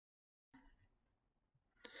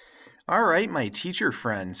All right, my teacher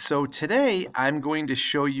friends. So today I'm going to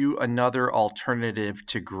show you another alternative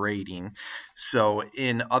to grading. So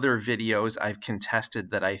in other videos, I've contested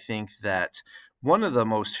that I think that one of the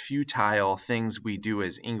most futile things we do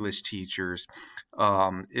as English teachers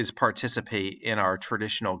is participate in our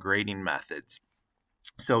traditional grading methods.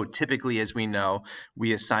 So typically, as we know,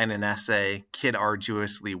 we assign an essay, kid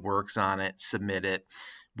arduously works on it, submit it.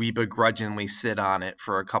 We begrudgingly sit on it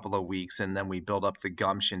for a couple of weeks, and then we build up the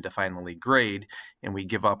gumption to finally grade, and we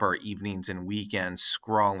give up our evenings and weekends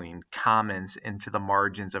scrawling comments into the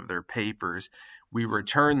margins of their papers. We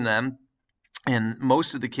return them, and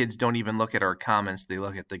most of the kids don't even look at our comments. They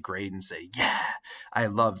look at the grade and say, yeah, I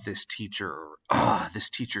love this teacher. Or, this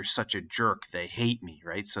teacher's such a jerk. They hate me,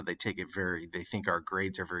 right? So they take it they think our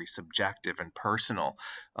grades are very subjective and personal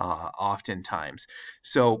oftentimes.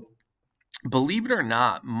 So believe it or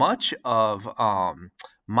not, much of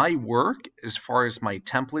my work, as far as my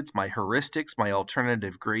templates, my heuristics, my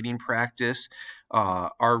alternative grading practice,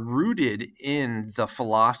 are rooted in the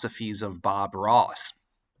philosophies of Bob Ross.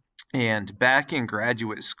 And back in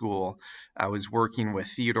graduate school, I was working with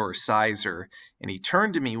Theodore Sizer, and he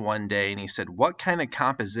turned to me one day and he said, "What kind of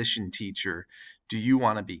composition teacher do you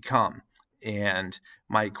want to become?" And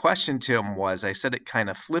my question to him was, I said it kind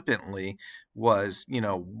of flippantly, was,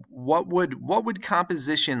 what would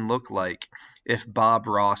composition look like if Bob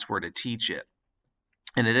Ross were to teach it?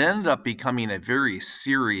 And it ended up becoming a very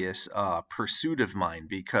serious pursuit of mine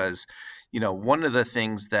because, one of the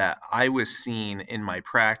things that I was seeing in my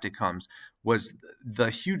practicums was the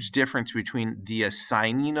huge difference between the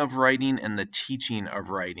assigning of writing and the teaching of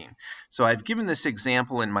writing. So I've given this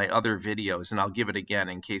example in my other videos, and I'll give it again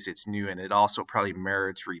in case it's new, and it also probably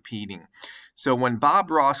merits repeating. So when Bob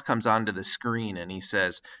Ross comes onto the screen and he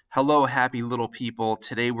says, "Hello, happy little people.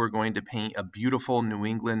 Today we're going to paint a beautiful New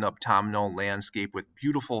England autumnal landscape with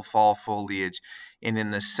beautiful fall foliage. And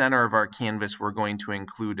in the center of our canvas, we're going to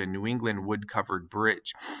include a New England wood-covered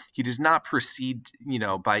bridge." He does not proceed,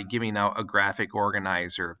 by giving out a graphic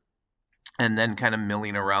organizer and then kind of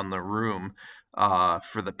milling around the room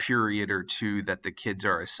for the period or two that the kids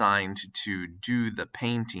are assigned to do the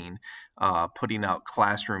painting, putting out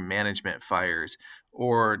classroom management fires,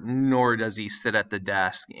 or nor does he sit at the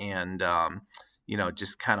desk and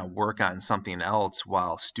just kind of work on something else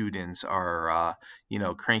while students are,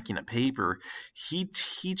 cranking a paper. He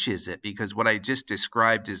teaches it because what I just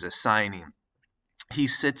described is assigning. He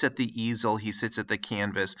sits at the easel, he sits at the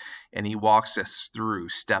canvas, and he walks us through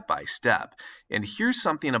step by step. And here's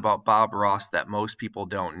something about Bob Ross that most people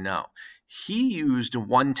don't know. He used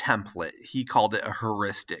one template. He called it a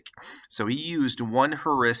heuristic. So he used one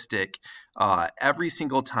heuristic every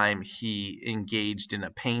single time he engaged in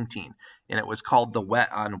a painting, and it was called the wet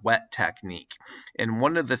on wet technique. And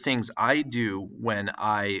one of the things I do when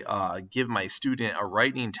I give my student a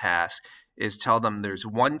writing task is tell them there's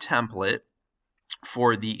one template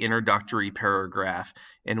for the introductory paragraph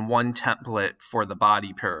and one template for the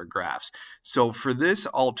body paragraphs. So for this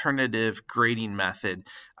alternative grading method,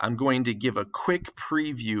 I'm going to give a quick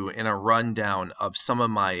preview and a rundown of some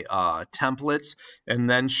of my templates, and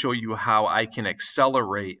then show you how I can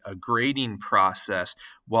accelerate a grading process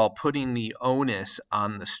while putting the onus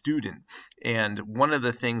on the student. And one of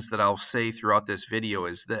the things that I'll say throughout this video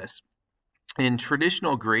is this. In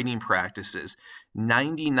traditional grading practices,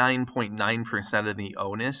 99.9% of the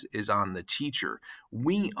onus is on the teacher.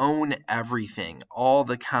 We own everything. All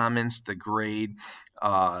the comments, the grade,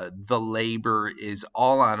 the labor is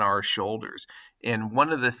all on our shoulders. And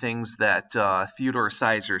one of the things that Theodore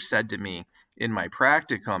Sizer said to me in my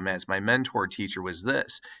practicum as my mentor teacher was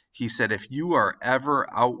this. He said, if you are ever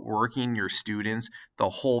outworking your students, the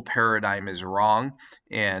whole paradigm is wrong,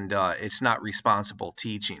 and it's not responsible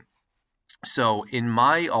teaching. So in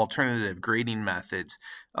my alternative grading methods,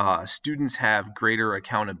 students have greater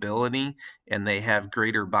accountability and they have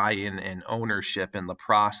greater buy-in and ownership in the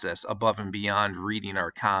process above and beyond reading our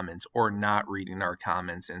comments or not reading our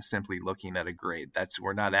comments and simply looking at a grade.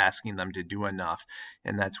 We're not asking them to do enough,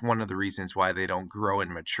 and that's one of the reasons why they don't grow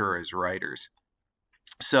and mature as writers.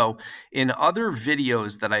 So in other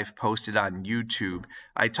videos that I've posted on YouTube,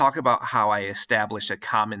 I talk about how I establish a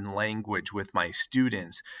common language with my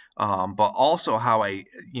students, but also how I,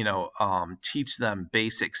 teach them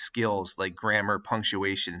basic skills like grammar,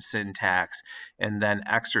 punctuation, syntax, and then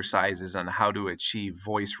exercises on how to achieve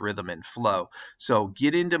voice, rhythm, and flow. So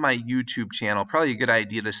get into my YouTube channel. Probably a good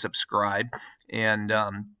idea to subscribe, and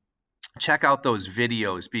check out those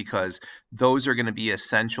videos because those are going to be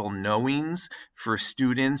essential knowings for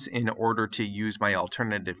students in order to use my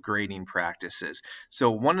alternative grading practices.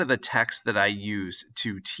 So one of the texts that I use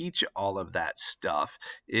to teach all of that stuff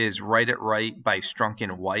is Write It Right by Strunk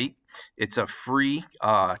and White. It's a free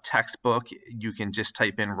textbook. You can just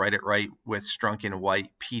type in Write It Right with Strunk and White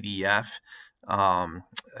PDF.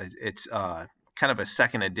 It's kind of a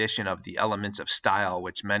second edition of the Elements of Style,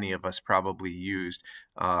 which many of us probably used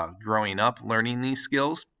growing up learning these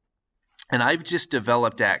skills. And I've just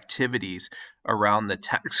developed activities around the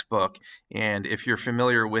textbook. And if you're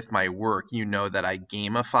familiar with my work, you know that I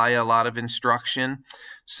gamify a lot of instruction.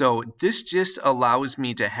 So this just allows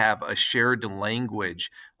me to have a shared language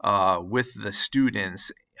with the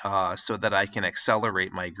students so that I can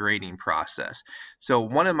accelerate my grading process. So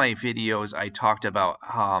one of my videos, I talked about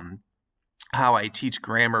how I teach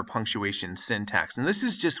grammar, punctuation, syntax. And this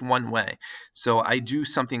is just one way. So I do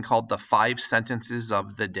something called the 5 sentences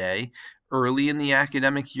of the day early in the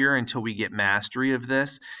academic year until we get mastery of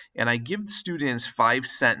this. And I give the students 5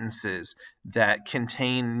 sentences that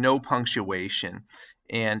contain no punctuation.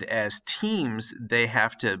 And as teams, they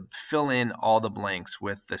have to fill in all the blanks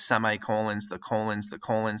with the semicolons, the colons, the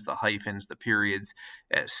colons, the hyphens, the periods,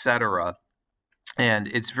 etc. And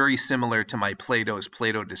it's very similar to my Plato's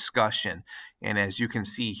Plato discussion. And as you can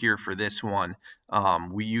see here for this one,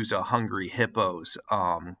 we use a Hungry Hippos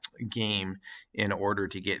game in order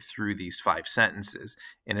to get through these 5 sentences.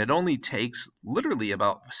 And it only takes literally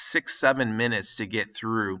about 6-7 minutes to get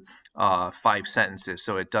through 5 sentences.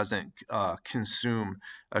 So it doesn't consume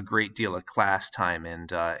a great deal of class time.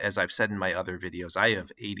 And as I've said in my other videos, I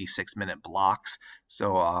have 86-minute blocks.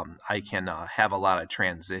 So I can have a lot of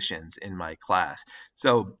transitions in my class.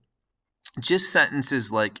 So just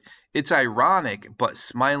sentences like, it's ironic, but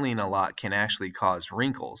smiling a lot can actually cause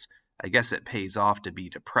wrinkles. I guess it pays off to be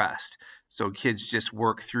depressed. So kids just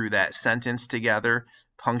work through that sentence together,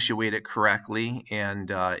 punctuate it correctly, and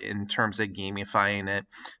in terms of gamifying it,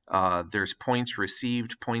 there's points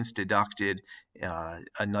received, points deducted,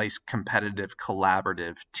 a nice competitive,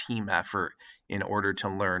 collaborative team effort in order to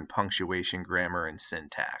learn punctuation, grammar, and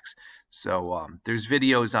syntax. So there's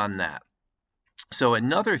videos on that. So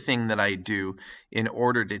another thing that I do in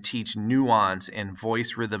order to teach nuance and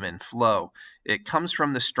voice rhythm and flow, it comes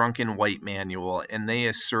from the Strunk and White manual, and they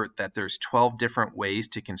assert that there's 12 different ways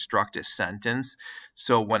to construct a sentence.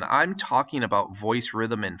 So when I'm talking about voice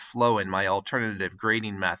rhythm and flow in my alternative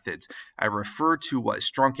grading methods, I refer to what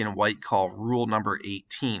Strunk and White call rule number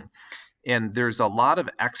 18. And there's a lot of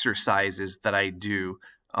exercises that I do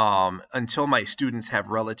until my students have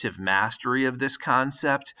relative mastery of this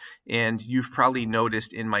concept. And you've probably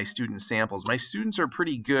noticed in my student samples, my students are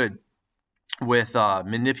pretty good with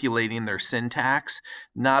manipulating their syntax.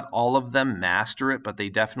 Not all of them master it, but they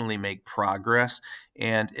definitely make progress.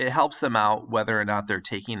 And it helps them out whether or not they're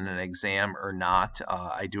taking an exam or not.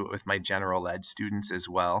 I do it with my general ed students as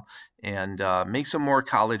well, and makes them more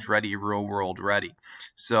college ready, real world ready.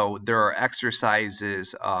 So there are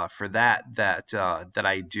exercises for that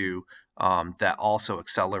I do that also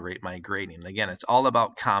accelerate my grading. Again, it's all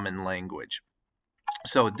about common language.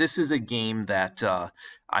 So this is a game that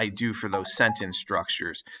I do for those sentence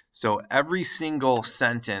structures. So every single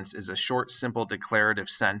sentence is a short, simple declarative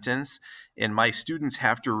sentence, and my students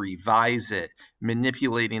have to revise it,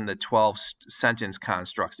 manipulating the 12 sentence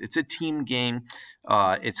constructs. It's a team game.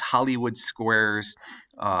 It's Hollywood Squares.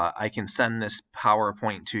 I can send this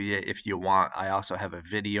PowerPoint to you if you want. I also have a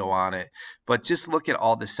video on it. But just look at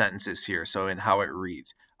all the sentences here, so in how it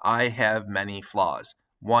reads. I have many flaws.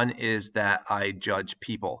 One is that I judge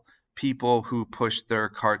people. People who push their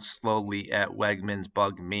carts slowly at Wegmans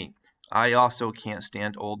bug me. I also can't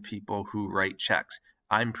stand old people who write checks.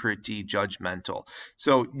 I'm pretty judgmental.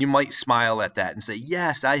 So you might smile at that and say,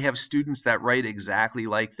 yes, I have students that write exactly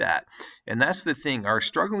like that. And that's the thing. Our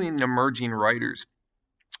struggling and emerging writers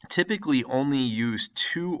typically only use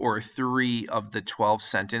 2 or 3 of the 12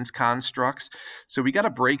 sentence constructs. So we got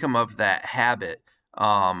to break them of that habit.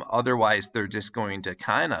 Otherwise, they're just going to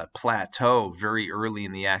kind of plateau very early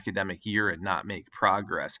in the academic year and not make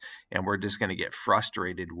progress. And we're just going to get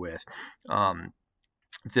frustrated with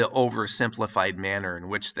the oversimplified manner in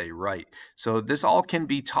which they write. So this all can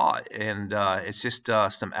be taught, and it's just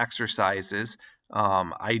some exercises.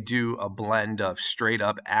 I do a blend of straight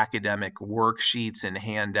up academic worksheets and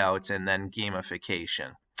handouts and then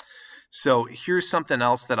gamification. So here's something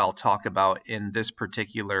else that I'll talk about in this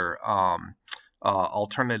particular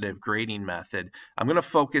alternative grading method. I'm going to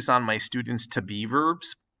focus on my students' to be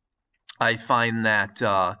verbs. I find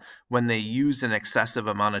that when they use an excessive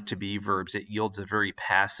amount of to be verbs, it yields a very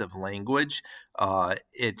passive language.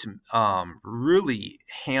 It really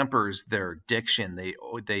hampers their diction.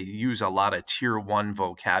 They use a lot of tier one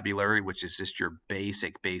vocabulary, which is just your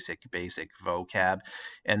basic vocab,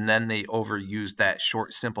 and then they overuse that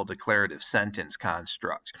short, simple declarative sentence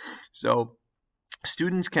construct. So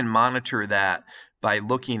students can monitor that by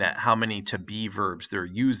looking at how many to be verbs they're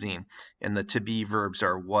using, and the to be verbs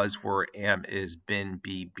are was, were, am, is, been,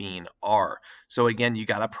 be, being, are. So again, you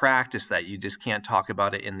got to practice that. You just can't talk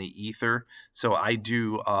about it in the ether. So I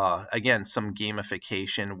do again some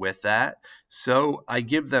gamification with that. So I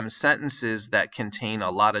give them sentences that contain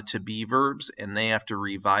a lot of to be verbs, and they have to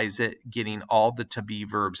revise it, getting all the to be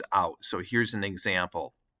verbs out. So here's an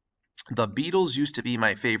example. The Beatles used to be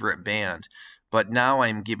my favorite band, but now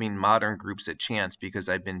I'm giving modern groups a chance because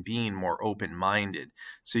I've been being more open-minded.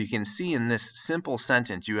 So you can see in this simple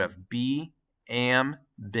sentence, you have be, am,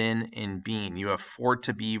 been, and being. You have 4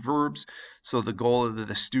 to-be verbs. So the goal of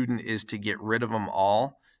the student is to get rid of them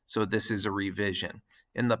all. So this is a revision.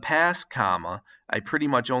 In the past, comma, I pretty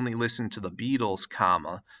much only listened to the Beatles,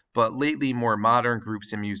 comma, but lately more modern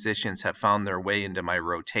groups and musicians have found their way into my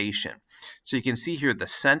rotation. So you can see here the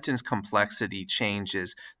sentence complexity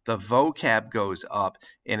changes, the vocab goes up,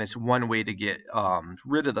 and it's one way to get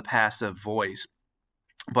rid of the passive voice,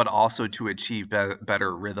 but also to achieve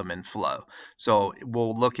better rhythm and flow. So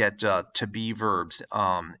we'll look at to be verbs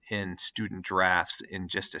in student drafts in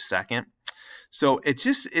just a second. So it's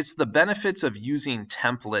the benefits of using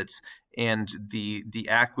templates and the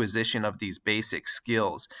acquisition of these basic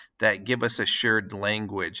skills that give us a shared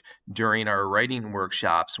language during our writing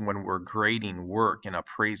workshops when we're grading work and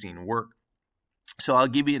appraising work. So I'll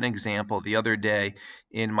give you an example. The other day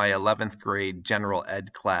in my 11th grade general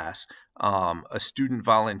ed class, a student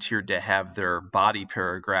volunteered to have their body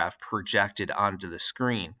paragraph projected onto the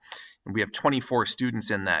screen. And we have 24 students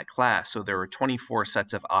in that class, so there were 24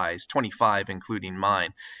 sets of eyes, 25 including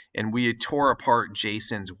mine. And we had tore apart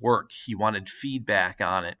Jason's work. He wanted feedback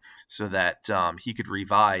on it so that he could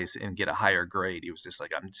revise and get a higher grade. He was just like,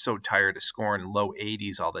 I'm so tired of scoring low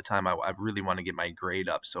 80s all the time. I really want to get my grade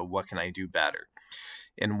up, so what can I do better?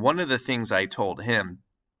 And one of the things I told him,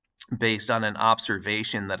 based on an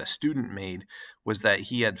observation that a student made, was that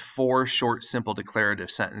he had 4 short, simple declarative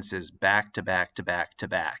sentences back to back to back to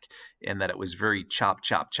back, and that it was very chop,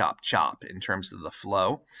 chop, chop, chop in terms of the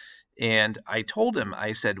flow. And I told him,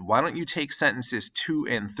 I said, why don't you take sentences 2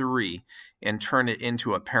 and 3 and turn it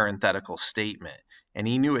into a parenthetical statement? And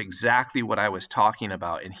he knew exactly what I was talking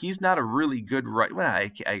about. And he's not a really good writer. Well, I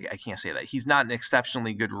can't say that. He's not an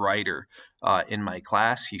exceptionally good writer in my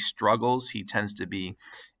class. He struggles. He tends to be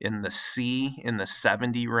in the C, in the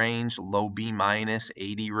 70 range, low B minus,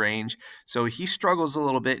 80 range. So he struggles a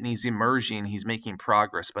little bit, and he's emerging. He's making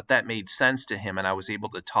progress. But that made sense to him, and I was able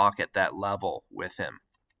to talk at that level with him.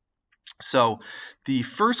 So the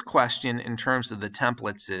first question in terms of the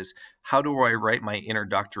templates is, how do I write my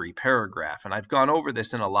introductory paragraph? And I've gone over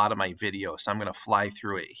this in a lot of my videos, so I'm going to fly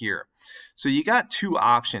through it here. So you got 2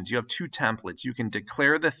 options. You have 2 templates. You can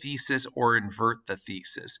declare the thesis or invert the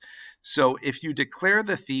thesis. So if you declare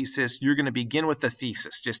the thesis, you're going to begin with the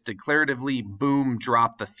thesis. Just declaratively, boom,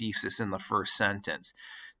 drop the thesis in the first sentence.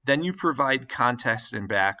 Then you provide context and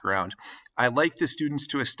background. I like the students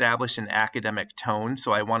to establish an academic tone,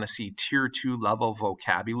 so I want to see tier 2 level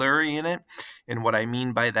vocabulary in it. And what I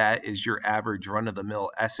mean by that is your average run-of-the-mill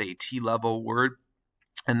SAT level word.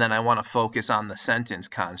 And then I want to focus on the sentence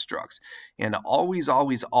constructs. And always,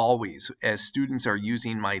 always, always, as students are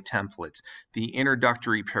using my templates, the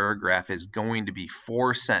introductory paragraph is going to be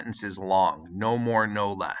 4 sentences long, no more,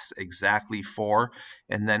 no less, exactly 4.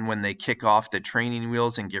 And then when they kick off the training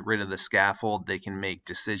wheels and get rid of the scaffold, they can make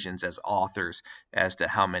decisions as authors as to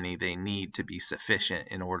how many they need to be sufficient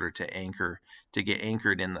in order to get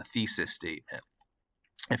anchored in the thesis statement.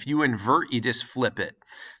 If you invert, you just flip it.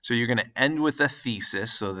 So you're going to end with a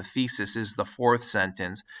thesis. So the thesis is the 4th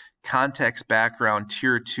sentence. Context, background,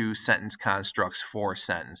 tier 2, sentence constructs, 4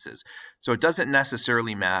 sentences. So it doesn't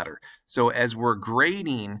necessarily matter. So as we're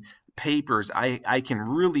grading papers, I can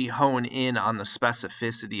really hone in on the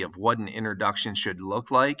specificity of what an introduction should look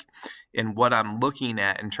like and what I'm looking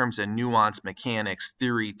at in terms of nuance, mechanics,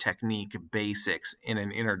 theory, technique, basics in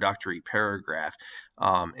an introductory paragraph,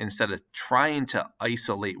 instead of trying to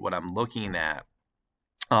isolate what I'm looking at.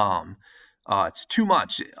 It's too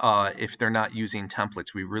much if they're not using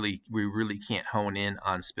templates. We really can't hone in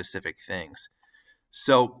on specific things.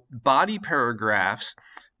 So body paragraphs,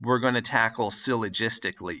 we're going to tackle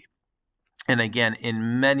syllogistically. And again,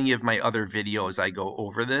 in many of my other videos, I go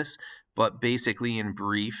over this, but basically in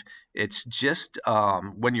brief, it's just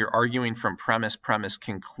when you're arguing from premise,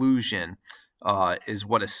 conclusion is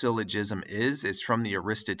what a syllogism is. It's from the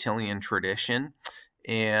Aristotelian tradition.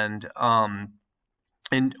 And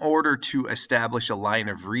in order to establish a line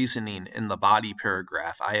of reasoning in the body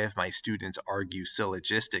paragraph, I have my students argue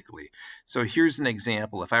syllogistically. So here's an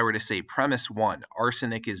example. If I were to say premise 1,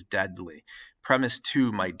 arsenic is deadly. Premise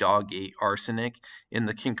 2, my dog ate arsenic. In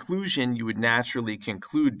the conclusion, you would naturally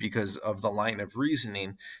conclude, because of the line of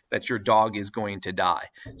reasoning, that your dog is going to die.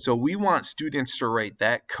 So we want students to write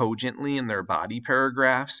that cogently in their body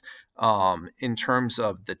paragraphs. In terms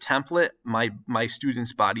of the template, my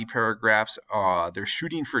students' body paragraphs, they're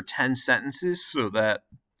shooting for 10 sentences so that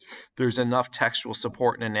there's enough textual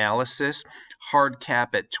support and analysis. Hard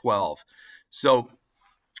cap at 12. So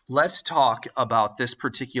let's talk about this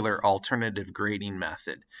particular alternative grading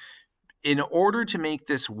method. In order to make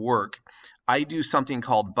this work, I do something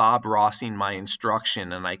called Bob Rossing my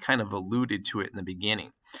instruction, and I kind of alluded to it in the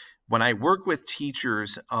beginning. When I work with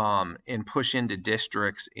teachers and push into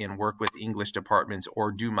districts and work with English departments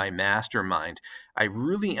or do my mastermind, I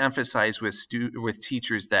really emphasize with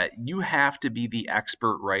teachers that you have to be the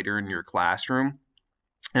expert writer in your classroom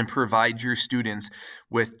and provide your students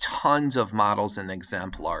with tons of models and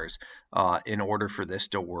exemplars in order for this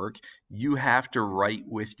to work. You have to write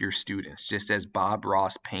with your students, just as Bob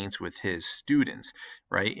Ross paints with his students,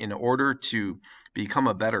 right? In order to become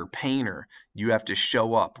a better painter, you have to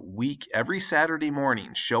show up every Saturday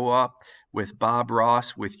morning, show up with Bob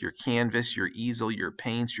Ross, with your canvas, your easel, your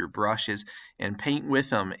paints, your brushes, and paint with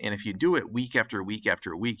them. And if you do it week after week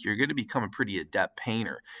after week, you're going to become a pretty adept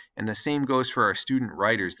painter. And the same goes for our student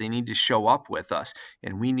writers. They need to show up with us,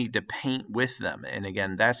 and we need to paint with them. And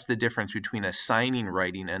again, that's the difference between assigning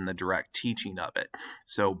writing and the direct teaching of it.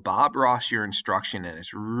 So Bob Ross your instruction, and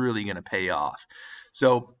it's really going to pay off.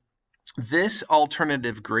 So this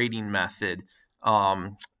alternative grading method,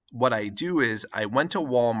 what I do is I went to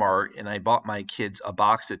Walmart and I bought my kids a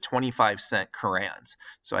box of 25-cent crayons,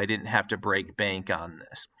 so I didn't have to break bank on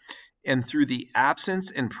this. And through the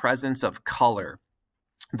absence and presence of color,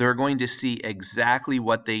 they're going to see exactly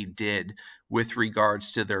what they did with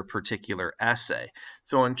regards to their particular essay.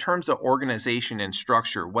 So in terms of organization and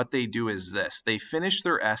structure, what they do is this. They finish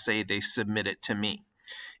their essay, they submit it to me.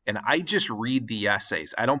 And I just read the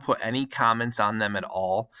essays. I don't put any comments on them at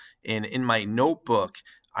all. And in my notebook,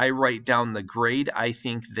 I write down the grade I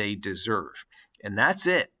think they deserve. And that's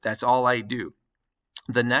it. That's all I do.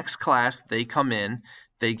 The next class, they come in,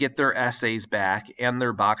 they get their essays back and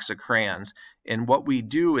their box of crayons. And what we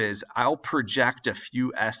do is I'll project a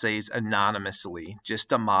few essays anonymously just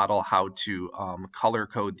to model how to color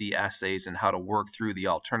code the essays and how to work through the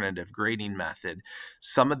alternative grading method.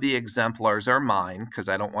 Some of the exemplars are mine because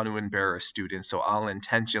I don't want to embarrass students, so I'll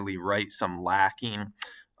intentionally write some lacking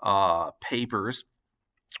papers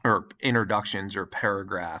or introductions or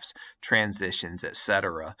paragraphs, transitions,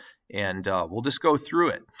 etc. And we'll just go through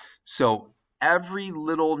it. So every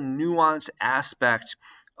little nuanced aspect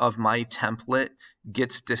of my template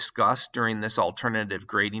gets discussed during this alternative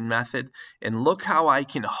grading method. And look how I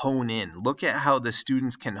can hone in. Look at how the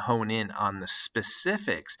students can hone in on the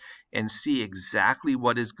specifics and see exactly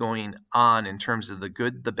what is going on in terms of the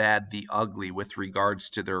good, the bad, the ugly with regards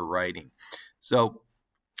to their writing. So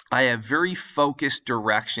I have very focused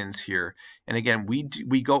directions here. And again,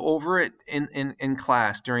 we go over it in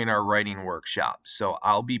class during our writing workshop. So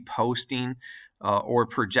I'll be posting or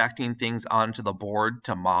projecting things onto the board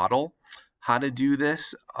to model how to do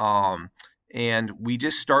this. And we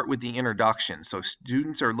just start with the introduction. So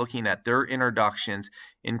students are looking at their introductions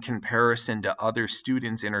in comparison to other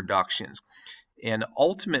students' introductions. And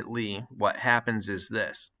ultimately, what happens is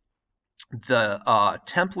this. The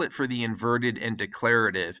template for the inverted and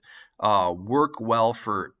declarative work well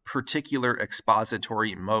for particular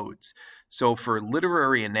expository modes. So for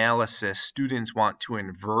literary analysis, students want to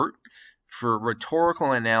invert. For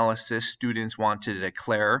rhetorical analysis, students want to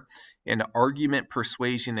declare. In argument,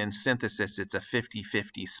 persuasion, and synthesis, it's a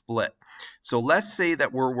 50-50 split. So let's say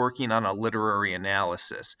that we're working on a literary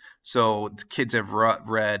analysis. So the kids have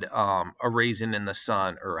read A Raisin in the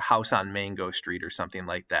Sun or House on Mango Street or something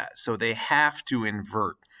like that. So they have to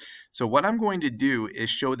invert. So what I'm going to do is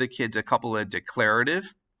show the kids a couple of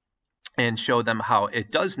declarative and show them how it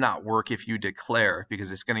does not work if you declare,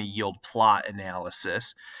 because it's going to yield plot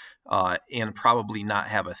analysis and probably not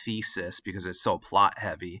have a thesis because it's so plot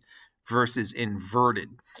heavy, versus inverted.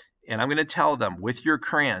 And I'm going to tell them with your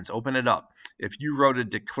crayons, open it up. If you wrote a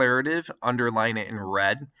declarative, underline it in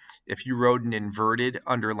red. If you wrote an inverted,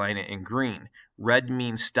 underline it in green. Red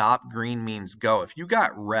means stop, green means go. If you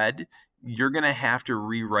got red, you're going to have to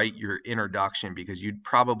rewrite your introduction because you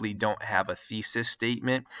probably don't have a thesis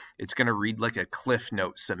statement. It's going to read like a Cliff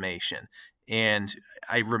Note summation. And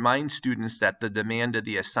I remind students that the demand of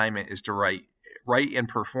the assignment is to write and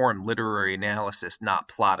perform literary analysis, not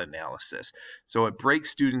plot analysis. So it breaks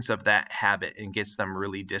students of that habit and gets them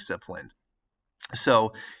really disciplined.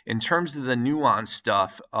 So in terms of the nuance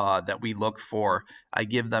stuff that we look for, I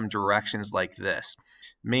give them directions like this.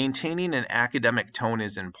 Maintaining an academic tone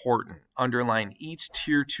is important. Underline each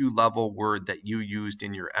tier 2 level word that you used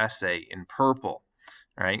in your essay in purple.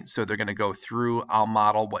 All right, so they're going to go through, I'll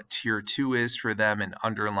model what tier 2 is for them and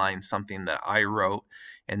underline something that I wrote,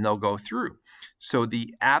 and they'll go through. So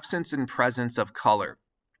the absence and presence of color.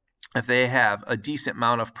 If they have a decent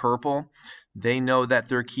amount of purple, they know that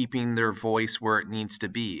they're keeping their voice where it needs to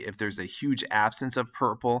be. If there's a huge absence of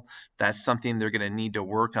purple, that's something they're going to need to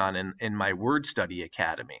work on in my word study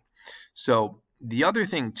academy. So the other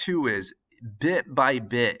thing too is, bit by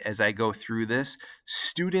bit as I go through this,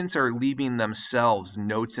 students are leaving themselves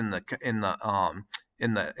notes in the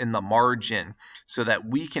margin so that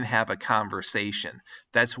we can have a conversation.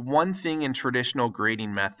 That's one thing in traditional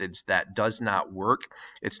grading methods that does not work.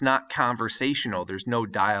 It's not conversational. There's no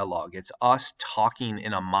dialogue. It's us talking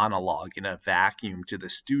in a monologue, in a vacuum to the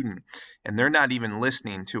student, and they're not even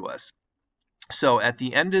listening to us. So at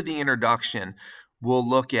the end of the introduction, we'll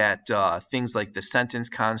look at things like the sentence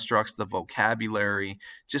constructs, the vocabulary,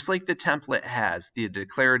 just like the template has, the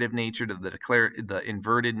declarative nature to the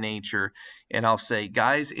inverted nature. And I'll say,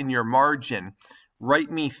 guys, in your margin,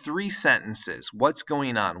 write me 3 sentences. What's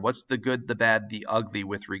going on? What's the good, the bad, the ugly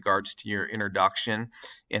with regards to your introduction?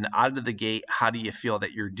 And out of the gate, how do you feel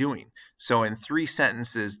that you're doing? So in 3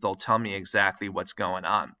 sentences, they'll tell me exactly what's going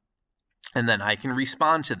on. And then I can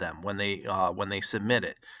respond to them when they submit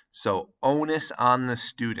it. So onus on the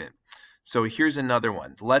student. So here's another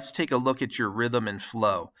one. Let's take a look at your rhythm and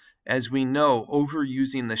flow. As we know,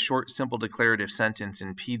 overusing the short, simple declarative sentence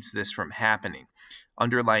impedes this from happening.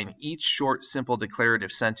 Underline each short, simple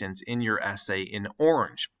declarative sentence in your essay in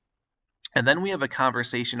orange. And then we have a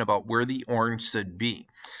conversation about where the orange should be.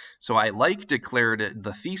 So I like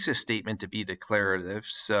the thesis statement to be declarative.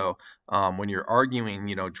 So when you're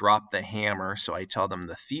arguing, drop the hammer. So I tell them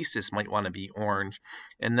the thesis might want to be orange.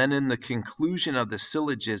 And then in the conclusion of the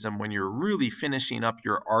syllogism, when you're really finishing up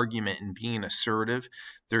your argument and being assertive,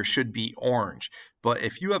 there should be orange. But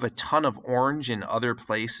if you have a ton of orange in other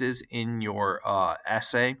places in your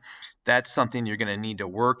essay, that's something you're going to need to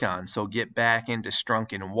work on. So get back into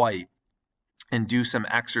strunk and white and do some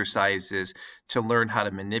exercises to learn how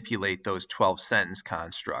to manipulate those 12 sentence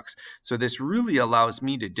constructs. So this really allows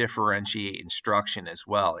me to differentiate instruction as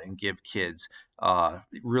well and give kids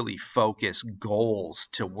really focused goals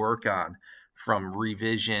to work on from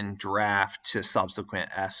revision, draft to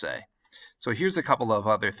subsequent essay. So here's a couple of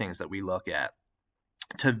other things that we look at.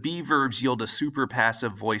 To be verbs yield a super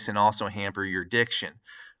passive voice and also hamper your diction.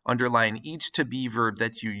 Underline each to be verb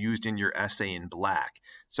that you used in your essay in black.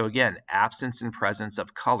 So again, absence and presence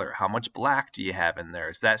of color. How much black do you have in there?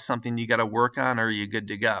 Is that something you got to work on, or are you good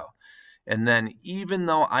to go? And then even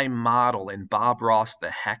though I model and Bob Ross the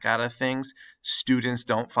heck out of things, students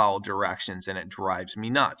don't follow directions, and it drives me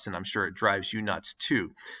nuts. And I'm sure it drives you nuts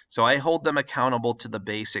too. So I hold them accountable to the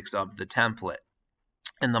basics of the template.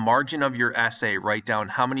 In the margin of your essay, write down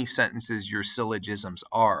how many sentences your syllogisms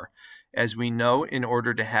are. As we know, in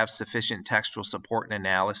order to have sufficient textual support and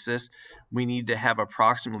analysis, we need to have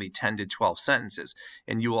approximately 10 to 12 sentences.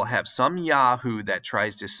 And you will have some Yahoo that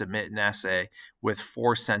tries to submit an essay with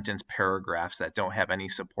 4-sentence paragraphs that don't have any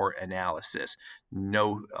support analysis,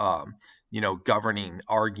 no governing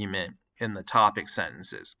argument in the topic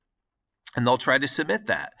sentences. And they'll try to submit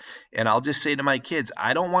that. And I'll just say to my kids,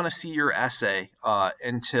 I don't want to see your essay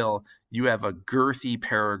until you have a girthy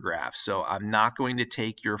paragraph. So I'm not going to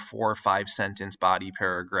take your 4 or 5 sentence body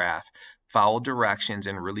paragraph. Follow directions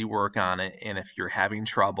and really work on it. And if you're having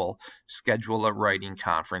trouble, schedule a writing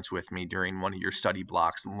conference with me during one of your study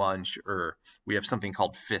blocks, lunch, or we have something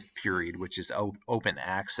called 5th period, which is open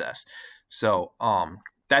access. So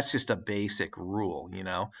that's just a basic rule,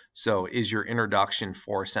 So is your introduction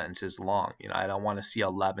 4 sentences long? I don't want to see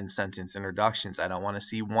 11-sentence introductions. I don't want to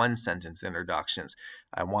see 1-sentence introductions.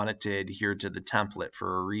 I want it to adhere to the template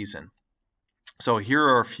for a reason. So here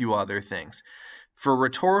are a few other things. For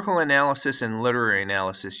rhetorical analysis and literary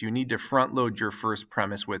analysis, you need to front load your first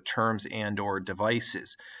premise with terms and/or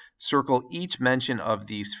devices. Circle each mention of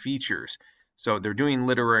these features. So they're doing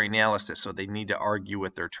literary analysis, so they need to argue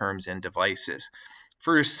with their terms and devices.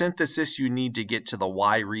 For synthesis, you need to get to the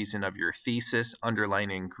why reason of your thesis. Underline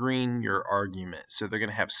in green your argument. So they're going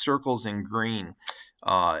to have circles in green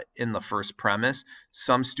in the first premise.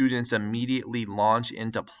 Some students immediately launch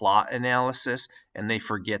into plot analysis and they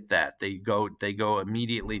forget that. They go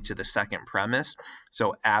immediately to the second premise.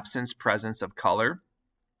 So absence, presence of color.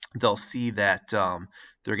 They'll see that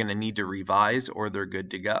they're going to need to revise or they're good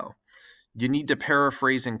to go. You need to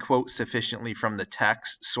paraphrase and quote sufficiently from the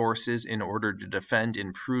text sources in order to defend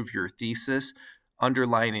and prove your thesis.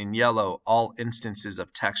 Underline in yellow all instances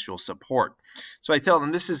of textual support. So I tell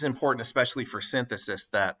them this is important, especially for synthesis,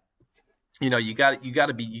 that you got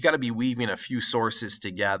to be weaving a few sources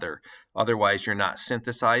together. Otherwise, you're not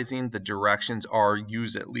synthesizing. The directions are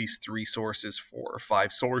use at least 3 sources, 4 or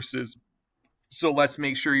 5 sources. So let's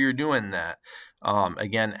make sure you're doing that.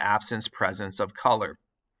 Again, absence, presence of color.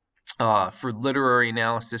 For literary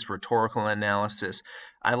analysis, rhetorical analysis,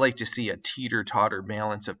 I like to see a teeter-totter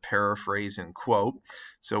balance of paraphrase and quote,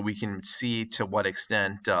 so we can see to what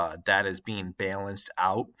extent that is being balanced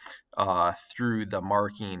out through the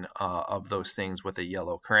marking of those things with a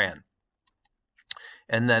yellow crayon.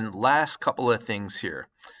 And then last couple of things here.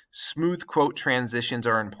 Smooth quote transitions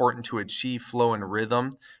are important to achieve flow and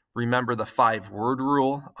rhythm. Remember the 5-word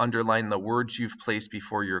rule. Underline the words you've placed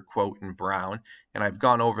before your quote in brown. And I've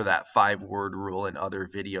gone over that 5-word rule in other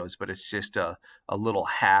videos, but it's just a little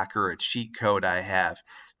hack or a cheat code I have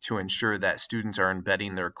to ensure that students are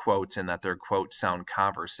embedding their quotes and that their quotes sound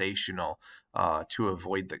conversational to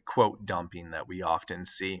avoid the quote dumping that we often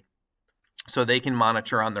see. So they can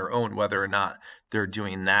monitor on their own whether or not they're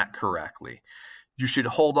doing that correctly. You should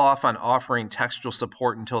hold off on offering textual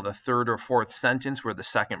support until the 3rd or 4th sentence where the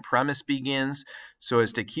second premise begins, so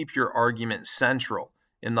as to keep your argument central.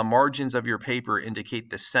 In the margins of your paper,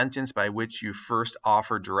 indicate the sentence by which you first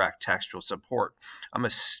offer direct textual support. I'm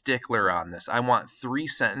a stickler on this. I want 3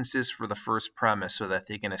 sentences for the first premise so that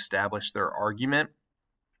they can establish their argument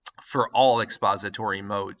for all expository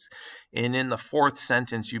modes. And in the 4th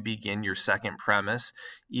sentence, you begin your second premise.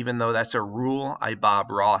 Even though that's a rule, I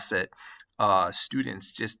Bob Ross it.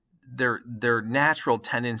 Students just, their natural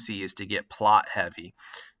tendency is to get plot heavy.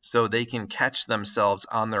 So they can catch themselves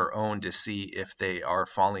on their own to see if they are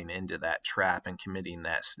falling into that trap and committing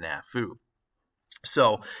that snafu.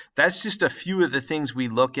 So that's just a few of the things we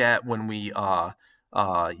look at when we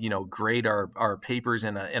grade our papers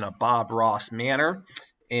in a Bob Ross manner.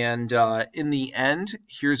 And in the end,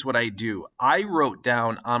 here's what I do. I wrote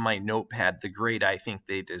down on my notepad the grade I think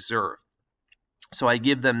they deserve. So I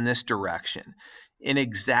give them this direction. In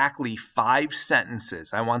exactly 5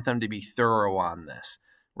 sentences, I want them to be thorough on this,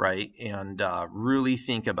 right? And really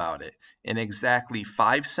think about it. In exactly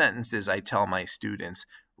 5 sentences, I tell my students,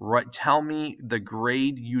 tell me the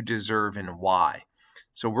grade you deserve and why.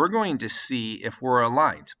 So we're going to see if we're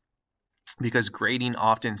aligned, because grading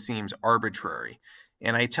often seems arbitrary.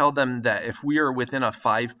 And I tell them that if we are within a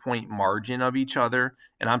 5-point margin of each other,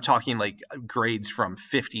 and I'm talking like grades from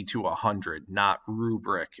 50 to 100, not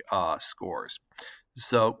rubric scores.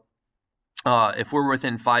 So if we're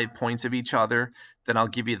within 5 points of each other, then I'll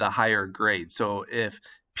give you the higher grade. So if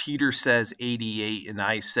Peter says 88 and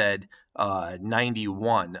I said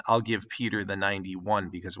 91, I'll give Peter the 91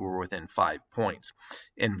 because we're within 5 points.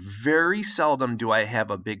 And very seldom do I have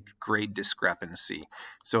a big grade discrepancy.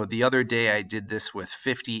 So the other day I did this with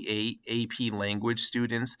 58 AP language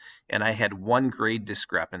students, and I had 1 grade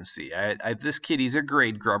discrepancy. This kid, he's a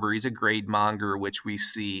grade grubber, he's a grade monger, which we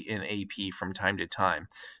see in AP from time to time.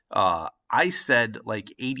 I said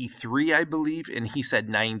like 83, I believe, and he said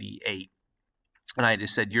 98. And I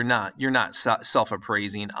just said, you're not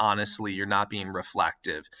self-appraising. Honestly, you're not being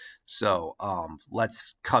reflective. So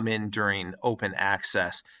let's come in during open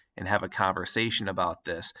access and have a conversation about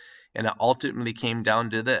this. And it ultimately came down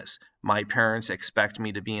to this. My parents expect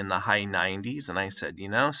me to be in the high 90s. And I said,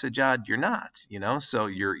 Sajjad, you're not, so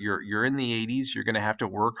you're in the 80s. You're going to have to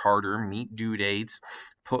work harder, meet due dates,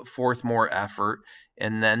 put forth more effort.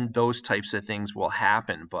 And then those types of things will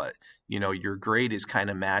happen. But, your grade is kind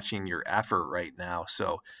of matching your effort right now.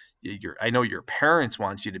 So I know your parents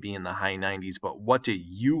want you to be in the high 90s, but what do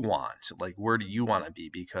you want? Like, where do you want to be?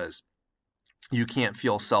 Because you can't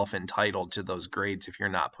feel self-entitled to those grades if you're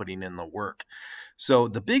not putting in the work. So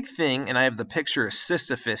the big thing, and I have the picture of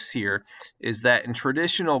Sisyphus here, is that in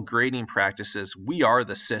traditional grading practices, we are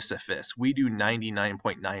the Sisyphus. We do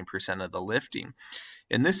 99.9% of the lifting.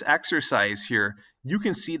 In this exercise here, you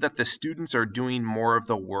can see that the students are doing more of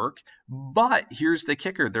the work, but here's the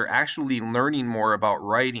kicker. They're actually learning more about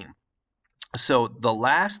writing. So the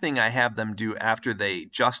last thing I have them do after they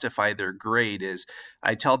justify their grade is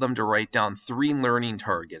I tell them to write down 3 learning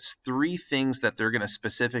targets, 3 things that they're going to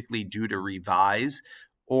specifically do to revise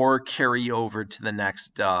or carry over to the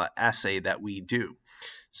next essay that we do.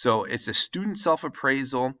 So it's a student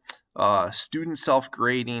self-appraisal, student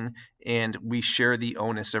self-grading, and we share the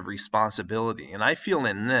onus of responsibility. And I feel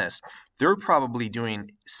in this, they're probably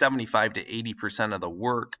doing 75 to 80% of the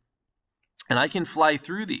work, and I can fly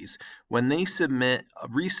through these. When they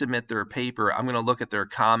resubmit their paper, I'm going to look at their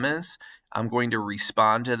comments. I'm going to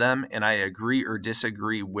respond to them, and I agree or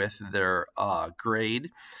disagree with their grade.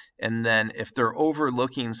 And then if they're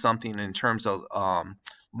overlooking something in terms of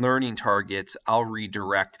learning targets, I'll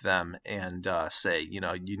redirect them and say,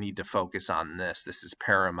 you need to focus on this. This is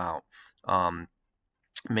paramount.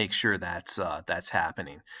 Make sure that's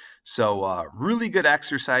happening. So really good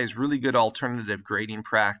exercise, really good alternative grading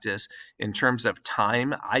practice. In terms of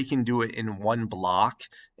time, I can do it in one block.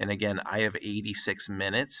 And again, I have 86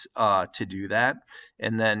 minutes to do that.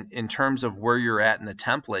 And then in terms of where you're at in the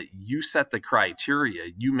template, you set the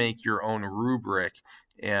criteria. You make your own rubric.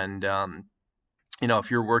 And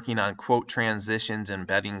if you're working on quote transitions,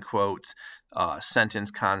 embedding quotes,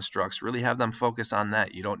 sentence constructs, really have them focus on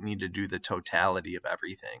that. You don't need to do the totality of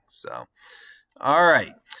everything. So, all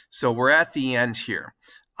right. So we're at the end here.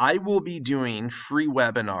 I will be doing free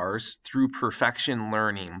webinars through Perfection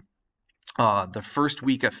Learning the first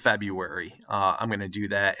week of February. I'm going to do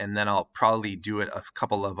that, and then I'll probably do it a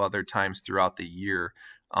couple of other times throughout the year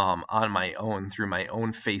on my own through my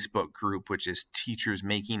own Facebook group, which is Teachers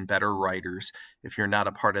Making Better Writers. If you're not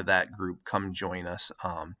a part of that group, come join us.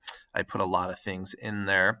 I put a lot of things in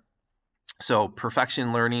there. So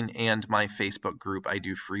Perfection Learning and my Facebook group, I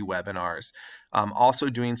do free webinars. I'm also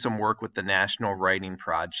doing some work with the National Writing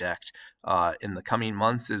Project in the coming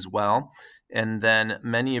months as well. And then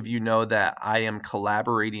many of you know that I am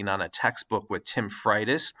collaborating on a textbook with Tim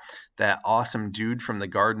Freitas, that awesome dude from the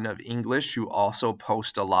Garden of English who also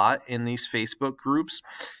posts a lot in these Facebook groups.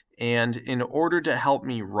 And in order to help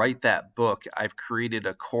me write that book, I've created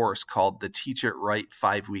a course called the Teach It Right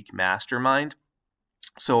 5-Week Mastermind.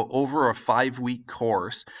 So over a 5-week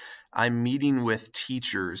course, I'm meeting with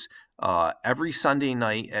teachers every Sunday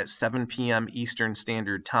night at 7 p.m. Eastern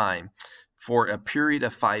Standard Time for a period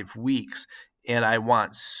of 5 weeks. And I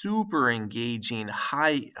want super engaging,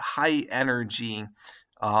 high energy,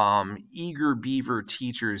 eager beaver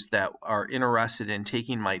teachers that are interested in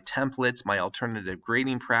taking my templates, my alternative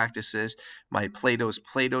grading practices, my Plato's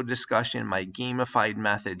Plato discussion, my gamified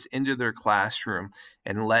methods into their classroom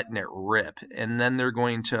and letting it rip. And then they're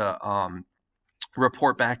going to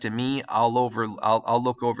report back to me. I'll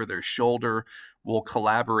look over their shoulder. We'll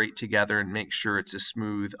collaborate together and make sure it's a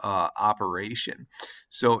smooth operation.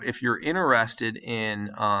 So if you're interested in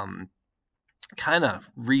kind of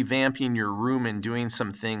revamping your room and doing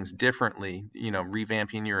some things differently,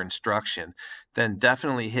 revamping your instruction, then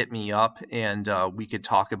definitely hit me up and we could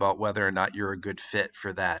talk about whether or not you're a good fit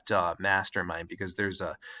for that mastermind, because there's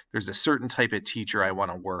a certain type of teacher I want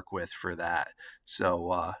to work with for that.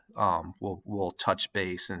 So we'll touch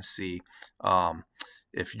base and see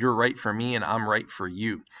if you're right for me and I'm right for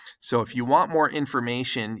you. So if you want more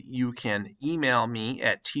information, you can email me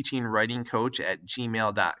at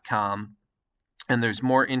teachingwritingcoach@gmail.com. And there's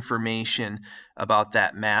more information about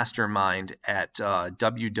that mastermind at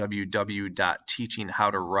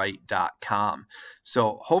www.teachinghowtowrite.com.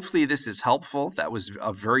 So hopefully this is helpful. That was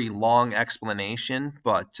a very long explanation,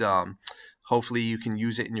 but hopefully you can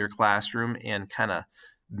use it in your classroom and kind of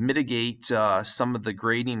mitigate some of the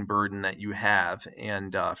grading burden that you have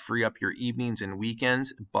and free up your evenings and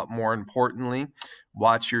weekends. But more importantly,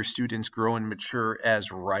 watch your students grow and mature as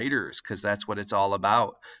writers, because that's what it's all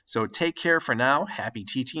about. So take care for now. Happy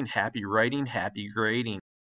teaching, happy writing, happy grading.